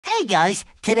Hey guys,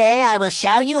 today I will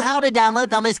show you how to download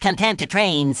Thomas content to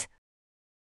Trainz.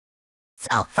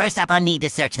 So first up I need to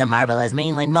search the marvelous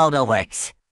mainland modal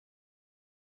works.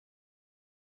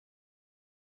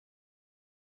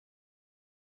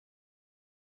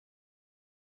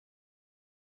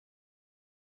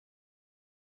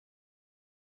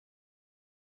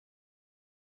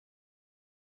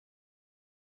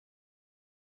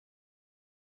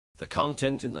 The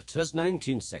content in the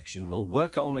 2019 section will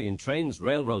work only in Trainz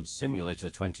Railroad Simulator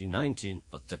 2019,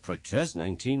 but the Pro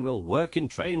 2019 will work in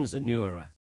Trainz the new era.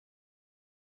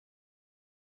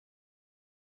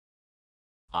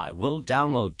 I will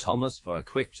download Thomas for a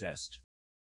quick test.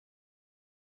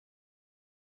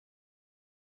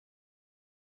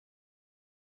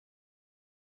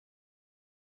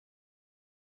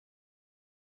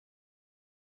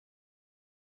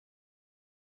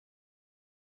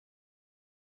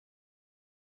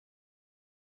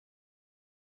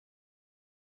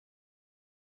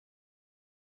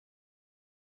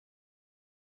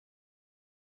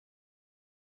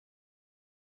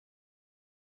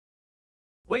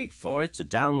 Wait for it to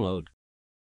download.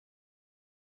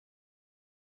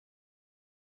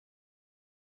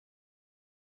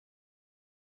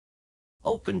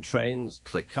 Open Trainz,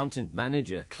 click Content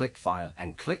Manager, click File,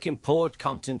 and click Import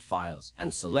Content Files,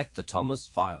 and select the Thomas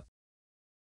file.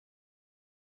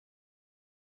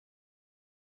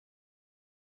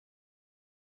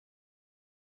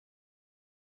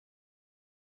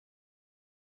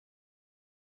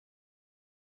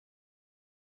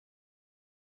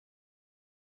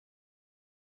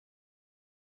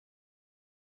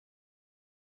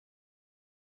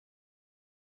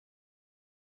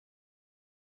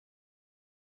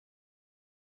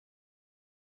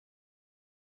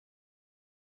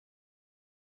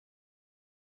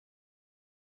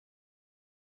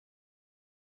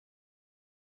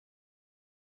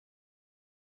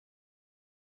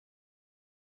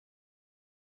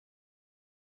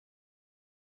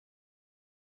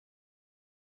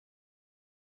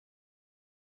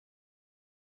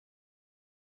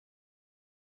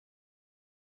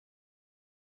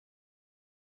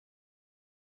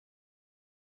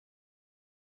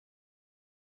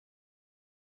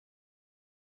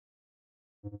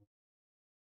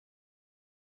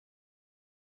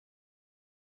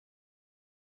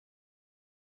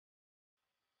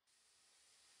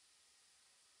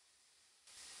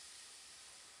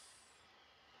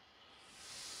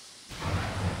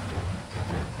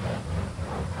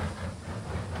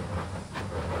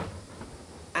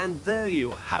 And there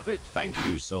you have it. Thank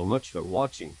you so much for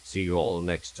watching. See you all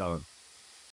next time.